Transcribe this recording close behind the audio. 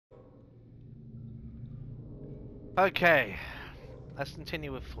Okay, let's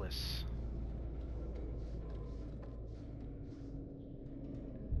continue with Fliss.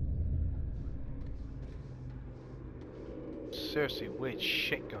 Seriously, weird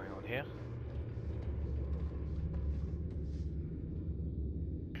shit going on here.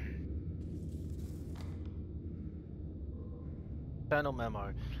 Internal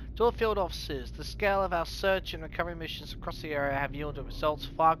memo. To all field officers, the scale of our search and recovery missions across the area have yielded results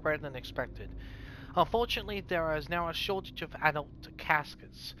far greater than expected. Unfortunately, there is now a shortage of adult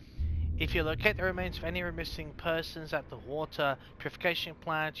caskets. If you locate the remains of any missing persons at the water purification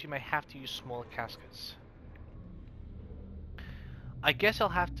plant, you may have to use smaller caskets. I guess I'll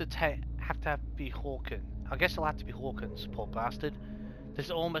have to be Hawkins. I guess I'll have to be Hawkins, poor bastard.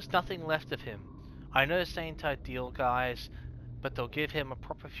 There's almost nothing left of him. I know this ain't ideal, guys, but they'll give him a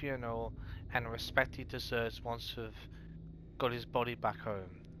proper funeral and respect he deserves once we've got his body back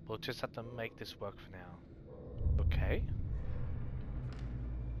home. We'll just have to make this work for now. Okay.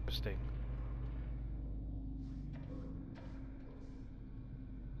 Interesting.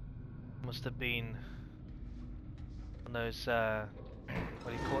 Must have been one of those, what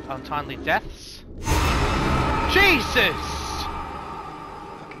do you call it? Untimely deaths? Jesus!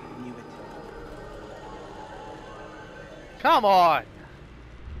 Fucking knew it. Come on!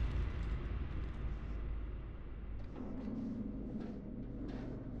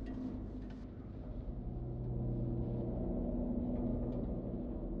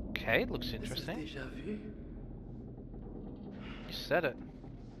 Okay, looks interesting. You said it.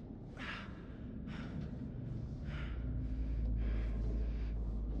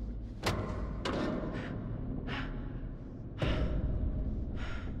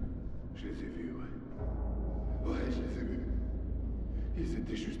 Je les ai vus, ouais. Ouais, je les ai vus. Ils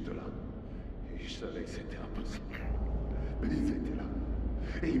étaient juste là. Et je savais que c'était impossible. Mais ils étaient là.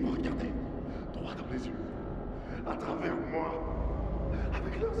 Et ils me regardaient, droit dans les yeux. À travers moi.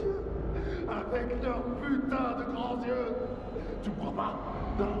 Avec leurs yeux. Avec leurs putains de grands yeux. Tu me crois pas?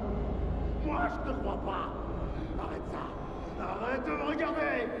 Non. Moi, je te crois pas. Arrête ça. Arrête de me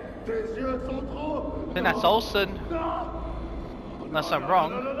regarder. Tes yeux sont trop... I think that's Olsen. Non. Unless I'm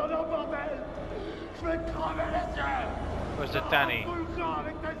wrong. Non, non, non, non, bordel. Je vais te crever les yeux. Or is it Danny? Tout le sang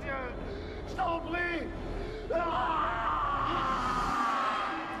avec tes yeux. Je t'en prie.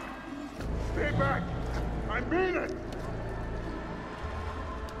 Stay back. I mean it.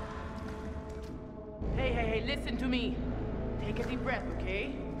 Hey, hey, hey, listen to me. Take a deep breath,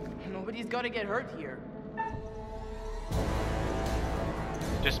 okay? Nobody's gotta get hurt here.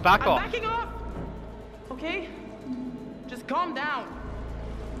 Just back I'm off. backing off! Okay? Just calm down.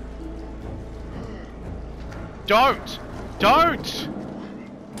 Don't! Don't!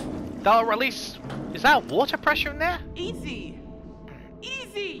 That'll release... Is that water pressure in there? Easy!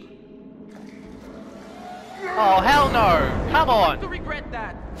 Easy! Oh, hell no! Come I'm on! to regret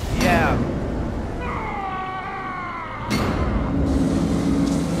that. Yeah.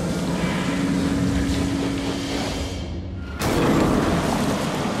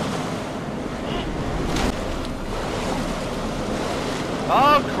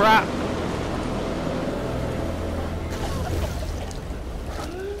 Oh crap!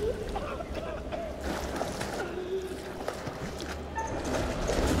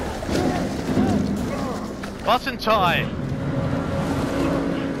 Button time!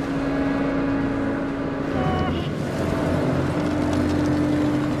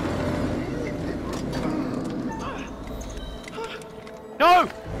 No!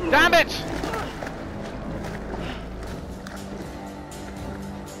 Damn it!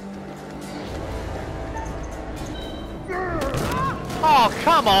 Oh,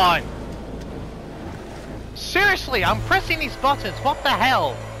 come on! Seriously, I'm pressing these buttons, what the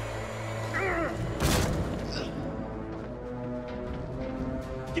hell?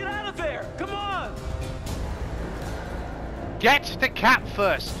 Get out of there! Come on! Get the cap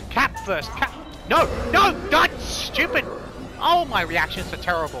first! Cap first! Cap! No! No! That's stupid! Oh, my reactions are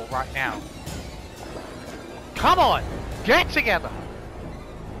terrible right now. Come on! Get together!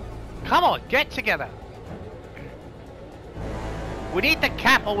 Come on, get together! We need the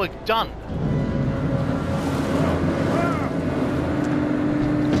cap or we're done!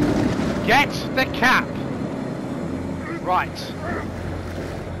 Get the cap! Right.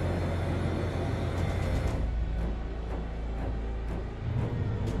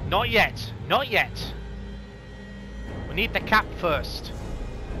 Not yet. Not yet. We need the cap first.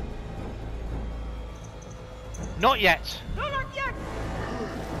 Not yet. No, not yet!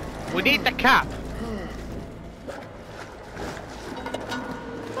 We need the cap.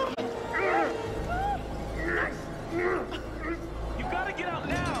 You gotta get out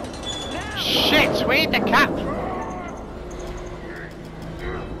now! Now! Shit, we need the cap.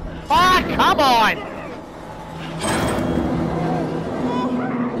 Ah, come on!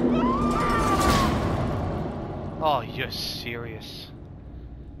 Oh, you're serious.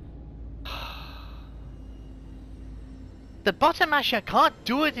 The button masher can't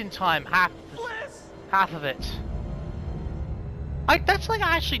do it in time, half of it. That's like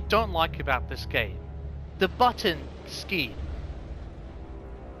I actually don't like about this game. The button scheme.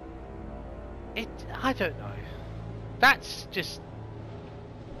 I don't know. That's just...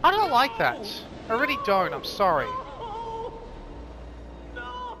 I don't like that. I really don't, I'm sorry.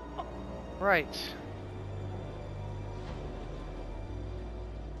 No. Right.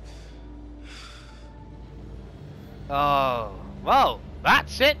 Oh, well,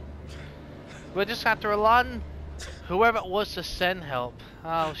 that's it. We'll just have to rely on whoever it was to send help.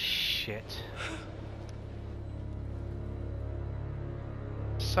 Oh, shit.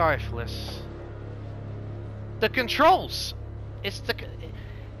 Sorry, Fliss. The controls! It's the...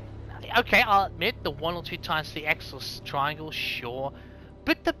 Okay, I'll admit the one or two times the X or triangle, sure.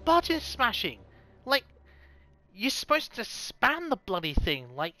 But the button smashing! Like, you're supposed to spam the bloody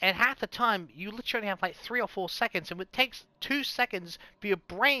thing, like, and half the time, you literally have like 3 or 4 seconds, and it takes 2 seconds for your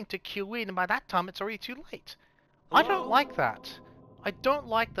brain to cue in, and by that time, it's already too late. I don't like that. I don't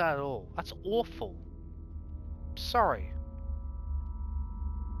like that at all. That's awful. Sorry.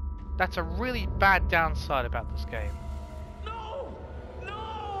 That's a really bad downside about this game. No.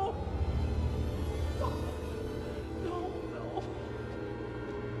 No. No. No.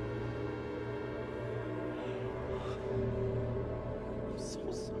 I'm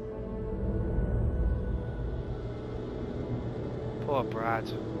so sorry. Poor Brad.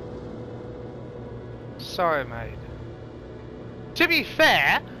 Sorry, mate. To be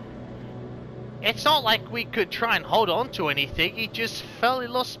fair, it's not like we could try and hold on to anything. He just felt he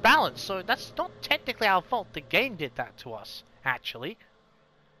lost balance, so that's not technically our fault. The game did that to us, actually.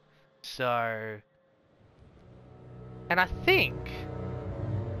 So... And I think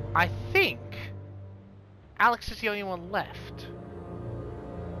Alex is the only one left.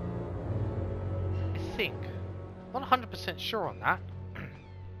 I think. Not 100% sure on that.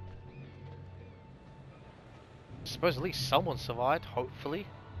 I suppose at least someone survived, hopefully.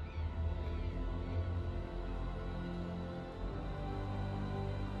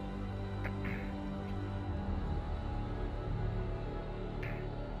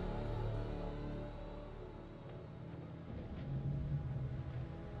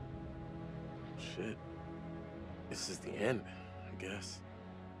 Shit. This is the end, I guess.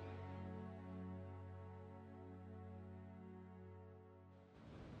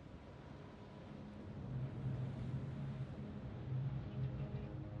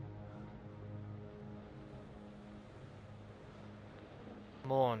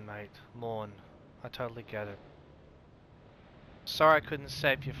 Mourn, mate. Mourn. I totally get it. Sorry I couldn't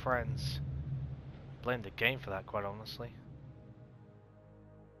save your friends. Blame the game for that, quite honestly.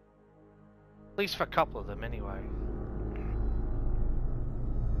 At least for a couple of them, anyway.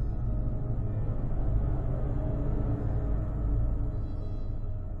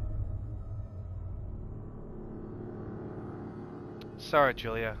 Sorry,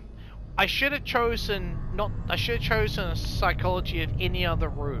 Julia. I should have chosen a psychology of any other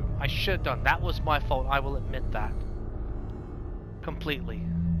room. I should have done. That was my fault. I will admit that. Completely.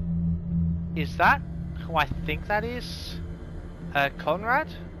 Is that who I think that is? Conrad?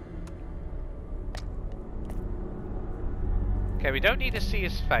 Okay, we don't need to see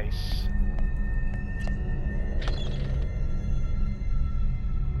his face.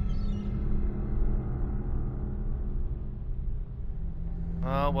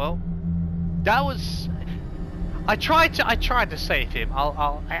 Well. That was... I tried to save him.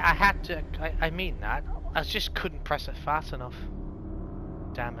 I had to... I mean that. I just couldn't press it fast enough.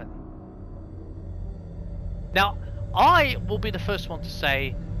 Damn it. Now, I will be the first one to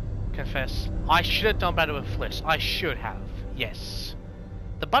say, confess, I should have done better with Fliss. I should have. Yes.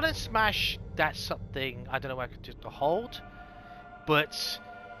 The button smash, that's something I don't know where I could do to hold. But,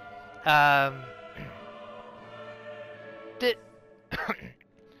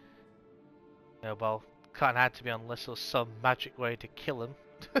 oh well, can't have to be unless there was some magic way to kill him.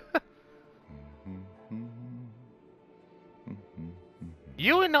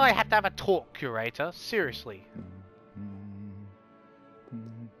 You and I have to have a talk, curator. Seriously.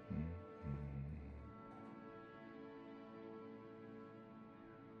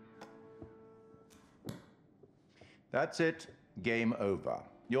 That's it. Game over.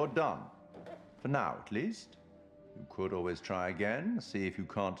 You're done. For now, at least. You could always try again, see if you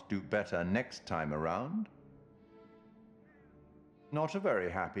can't do better next time around. Not a very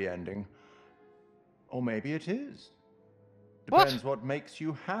happy ending. Or maybe it is. Depends what makes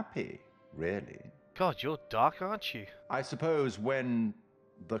you happy, really. God, you're dark, aren't you? I suppose when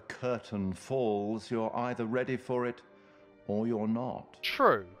the curtain falls, you're either ready for it or you're not.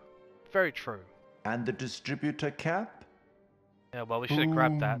 True. Very true. And the distributor cap? Yeah, well, we should have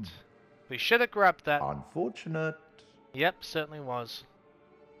grabbed that. We should have grabbed that. Unfortunate. Yep, certainly was.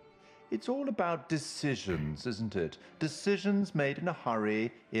 It's all about decisions, isn't it? Decisions made in a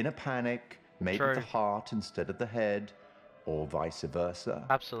hurry, in a panic, made with the True. heart instead of the head, or vice versa.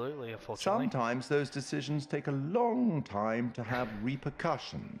 Absolutely, unfortunately. Sometimes those decisions take a long time to have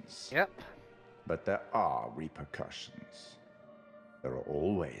repercussions. Yep. But there are repercussions. There are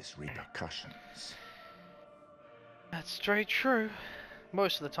always repercussions. That's very true.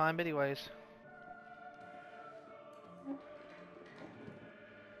 Most of the time, anyways.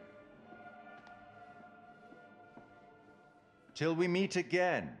 Till we meet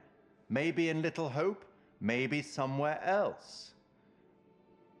again. Maybe in Little Hope, maybe somewhere else.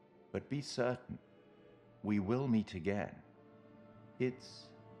 But be certain, we will meet again. It's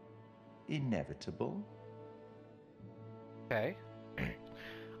inevitable. Okay.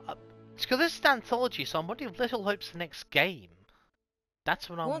 Because this is Anthology, so I'm wondering if Little Hope's the next game. That's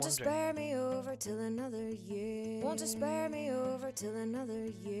what I'm Won't you wondering. spare me over till another year? Won't you spare me over till another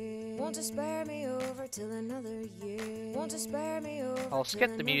year? Won't you spare me over till another year? Won't you spare me over? I'll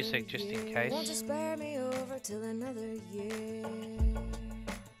skip the music just in case. Won't you spare me over till another year?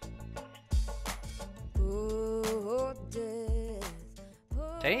 Oh, death.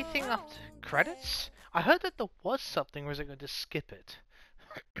 Anything after credits? I heard that there was something, or is it going to skip it?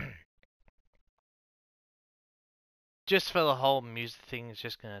 Just for the whole music thing, it's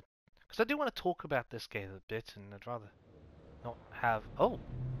just gonna... Because I do want to talk about this game a bit, and I'd rather not have... Oh!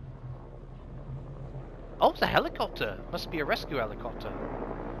 Oh, it's a helicopter! Must be a rescue helicopter.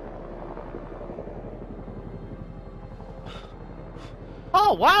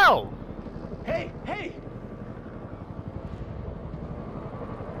 Oh, wow! Hey, hey!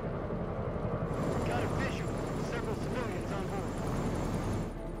 Got a visual. Several civilians on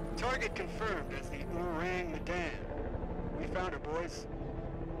board. Target confirmed as the Medan. We found her, boys.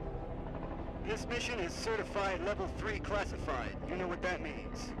 This mission is certified level 3 classified. You know what that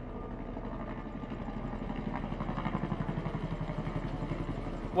means.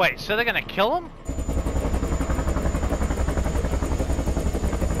 Wait, so they're gonna kill him?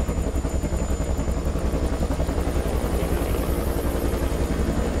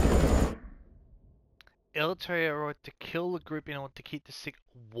 Military order to kill the group in order to keep the sick.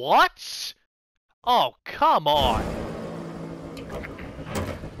 What? Oh, come on!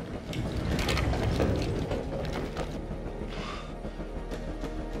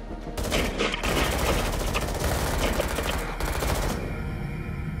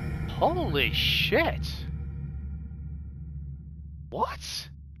 Holy shit! What?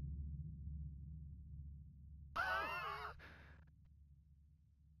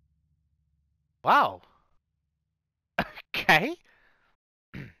 Wow. Okay.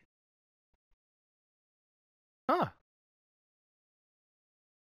 Huh.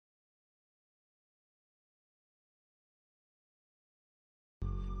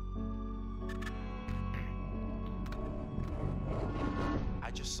 I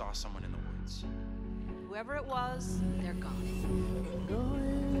just saw someone in the woods. Whoever it was, they're gone.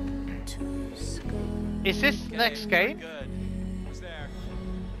 Is this next game? Good. Who's there?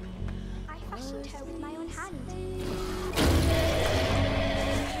 I fashioned her with my own hand.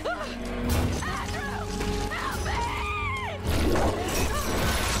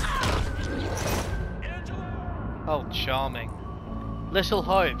 Oh, charming. Little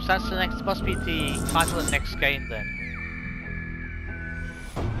Hopes. That's the next. Must be the title of the next game then.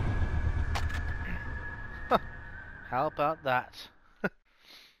 How about that?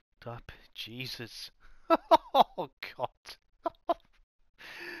 Up, Jesus. Oh God.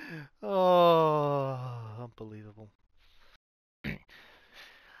 Oh, unbelievable.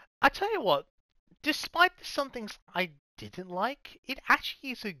 I tell you what, despite some things I didn't like, it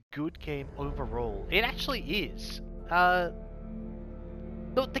actually is a good game overall. It actually is. The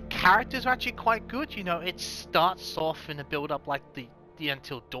characters are actually quite good. You know, it starts off in a build-up like the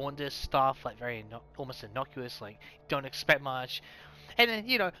Until Dawn stuff, like very almost innocuous, like don't expect much. And then,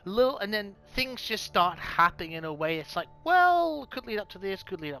 you know, and then things just start happening in a way it's like, well, could lead up to this,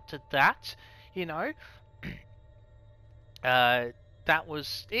 could lead up to that, you know. That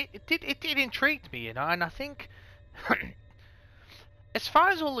was, it did intrigue me, you know, and I think, as far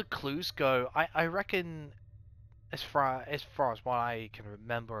as all the clues go, I reckon, as far as what I can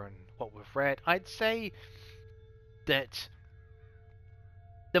remember and what we've read, I'd say that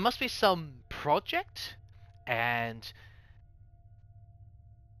there must be some project, and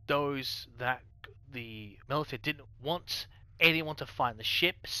those that the military didn't want anyone to find the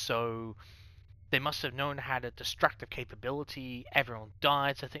ship, so they must have known had a destructive capability. Everyone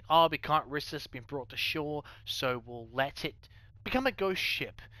died, so I think, oh, we can't risk this being brought to shore, so we'll let it become a ghost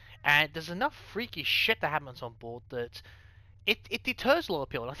ship. And there's enough freaky shit that happens on board that it deters a lot of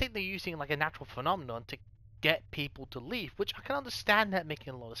people. I think they're using like a natural phenomenon to get people to leave, which I can understand that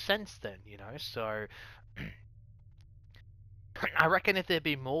making a lot of sense then, you know. So I reckon if there'd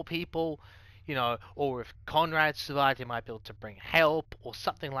be more people, you know, or if Conrad survived, he might be able to bring help or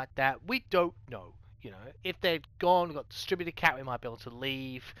something like that. We don't know, you know. If they'd gone, got distributed cat, we might be able to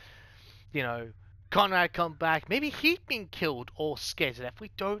leave. You know, Conrad come back. Maybe he'd been killed or scared to death.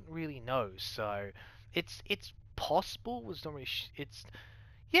 We don't really know. So it's possible. It's not really. It's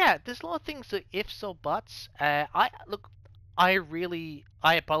yeah. There's a lot of things that ifs or buts. I look. I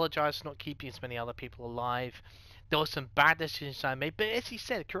apologize for not keeping as many other people alive. There were some bad decisions I made, but as he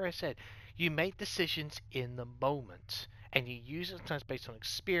said, Kurai said, you make decisions in the moment, and you use it sometimes based on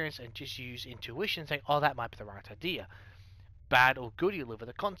experience, and just use intuition, saying, "Oh, that might be the right idea." Bad or good, you live with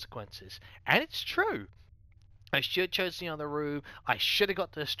the consequences, and it's true. I should have chosen the other room. I should have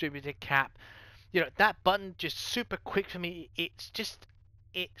got the distributed cap. You know, that button just super quick for me. It's just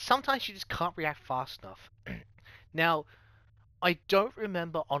it. Sometimes you just can't react fast enough. Now, I don't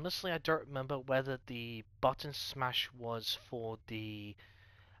remember, honestly, I don't remember whether the button smash was for the,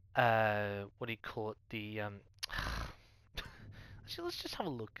 what do you call it, the, actually, let's just have a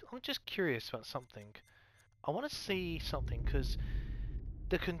look. I'm just curious about something. I want to see something, because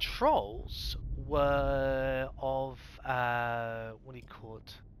the controls were of, what do you call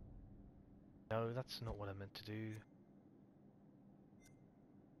it? No, that's not what I meant to do.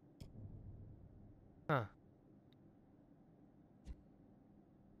 Huh.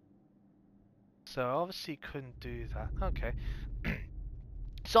 So obviously couldn't do that. Okay.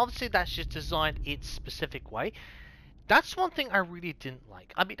 So obviously that's just designed its specific way. That's one thing I really didn't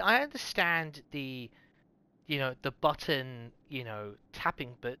like. I mean, I understand the, you know, the button, you know,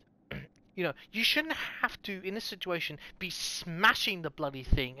 tapping, but, you know, you shouldn't have to, in this situation, be smashing the bloody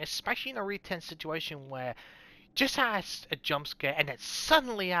thing, especially in a really tense situation where just has a jump scare and then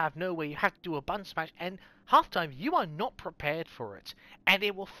suddenly out of nowhere you have to do a button smash, and half time you are not prepared for it, and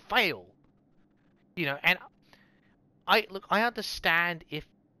it will fail. You know, and I understand if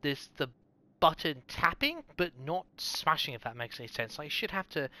there's the button tapping, but not smashing, if that makes any sense. Like, you should have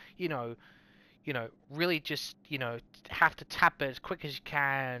to, you know, really just, you know, have to tap it as quick as you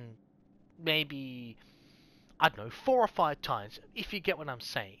can, maybe, I don't know, 4 or 5 times, if you get what I'm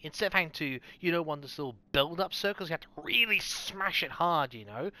saying. Instead of having to, you know, one of those little build-up circles, you have to really smash it hard, you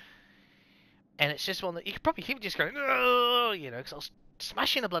know. And it's just one that you could probably hear me just going, oh, you know, because I was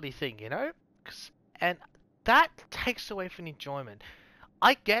smashing the bloody thing, you know. And that takes away from the enjoyment.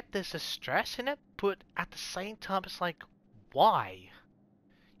 I get there's a stress in it, but at the same time, it's like, why?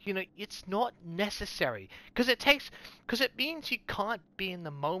 You know, it's not necessary, because it means you can't be in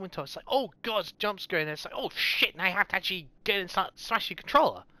the moment. Or it's like, oh god, it's jump scare, and it's like, oh shit, now I have to actually get and start smashing your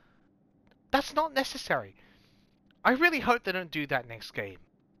controller. That's not necessary. I really hope they don't do that next game,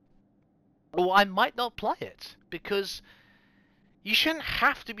 or I might not play it, because you shouldn't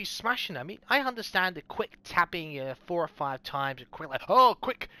have to be smashing. I mean, I understand the quick tapping 4 or 5 times, quick like, oh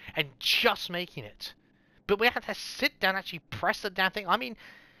quick, and just making it, but we have to sit down and actually press the damn thing. I mean,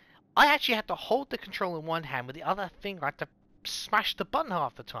 I actually had to hold the controller in one hand with the other finger. I had to smash the button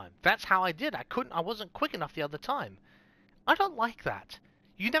half the time. That's how I did. I wasn't quick enough the other time. I don't like that.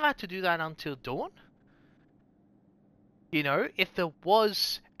 You never had to do that until Dawn. You know, if there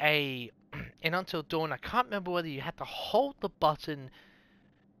was in Until Dawn, I can't remember whether you had to hold the button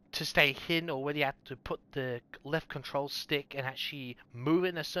to stay hidden or whether you had to put the left control stick and actually move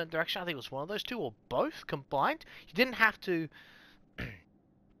in a certain direction. I think it was one of those two or both combined. You didn't have to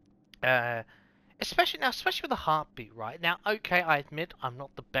especially with the heartbeat, right? Now, okay, I admit I'm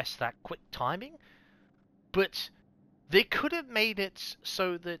not the best at quick timing, but they could have made it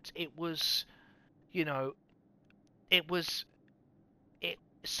so that it was, you know, it was,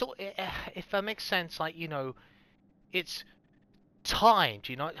 if that makes sense, like, you know, it's timed,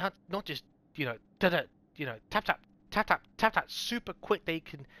 you know, not just, you know, you know, tap, tap, tap, tap, tap, tap, super quick. They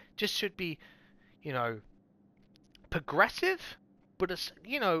should be, you know, progressive, but it's,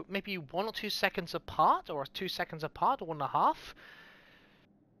 you know, maybe 1 or 2 seconds apart, or 2 seconds apart, or 1.5.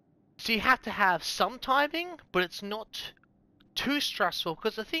 So you have to have some timing, but it's not too stressful,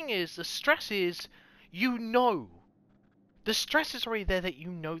 because the thing is, the stress is, you know, the stress is already there that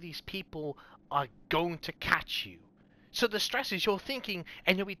you know these people are going to catch you. So the stress is you're thinking,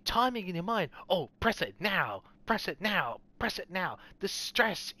 and you'll be timing in your mind, oh, press it now, press it now. The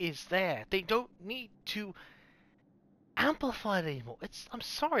stress is there. They don't need to amplify it anymore. I'm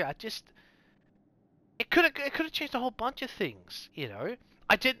sorry, it could have changed a whole bunch of things, you know.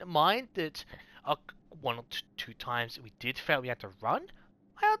 I didn't mind that one or two times we did fail, we had to run.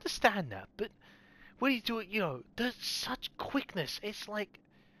 I understand that, but when you do it, you know, there's such quickness. It's like,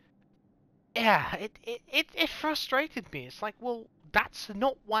 yeah, it frustrated me. It's like, well, that's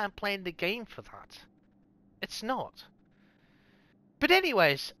not why I'm playing the game for that. It's not. But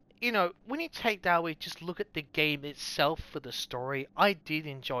anyways, you know, when you take that away, just look at the game itself for the story. I did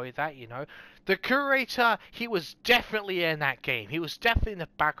enjoy that, you know. The curator, he was definitely in that game. He was definitely in the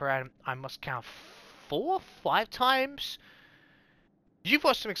background. I must count 4, 5 times. You've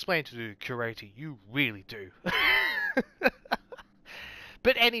got some explaining to do, curator. You really do.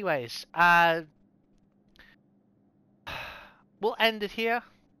 But anyways, we'll end it here.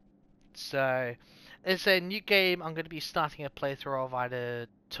 So, it's a new game I'm going to be starting a playthrough of either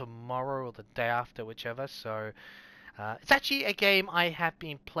tomorrow or the day after, whichever. So, it's actually a game I have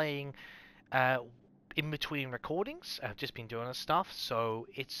been playing in between recordings. I've just been doing stuff. So,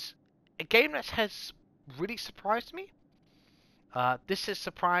 it's a game that has really surprised me. This has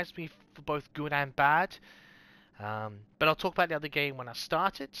surprised me for both good and bad. But I'll talk about the other game when I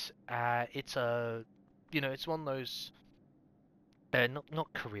start it. It's a, you know, it's one of those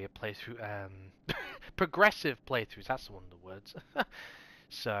not career playthrough, progressive playthroughs. That's one of the words.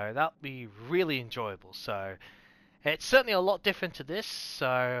 So that'll be really enjoyable. So it's certainly a lot different to this. So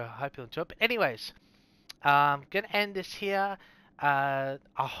I hope you'll enjoy it. But anyways, I'm gonna end this here. I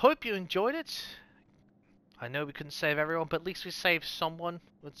hope you enjoyed it. I know we couldn't save everyone, but at least we saved someone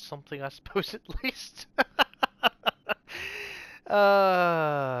with something, I suppose, at least.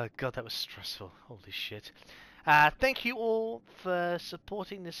 God, that was stressful. Holy shit. Thank you all for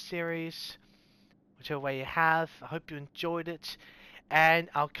supporting this series, whichever way you have. I hope you enjoyed it, and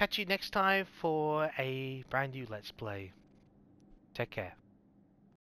I'll catch you next time for a brand new Let's Play. Take care.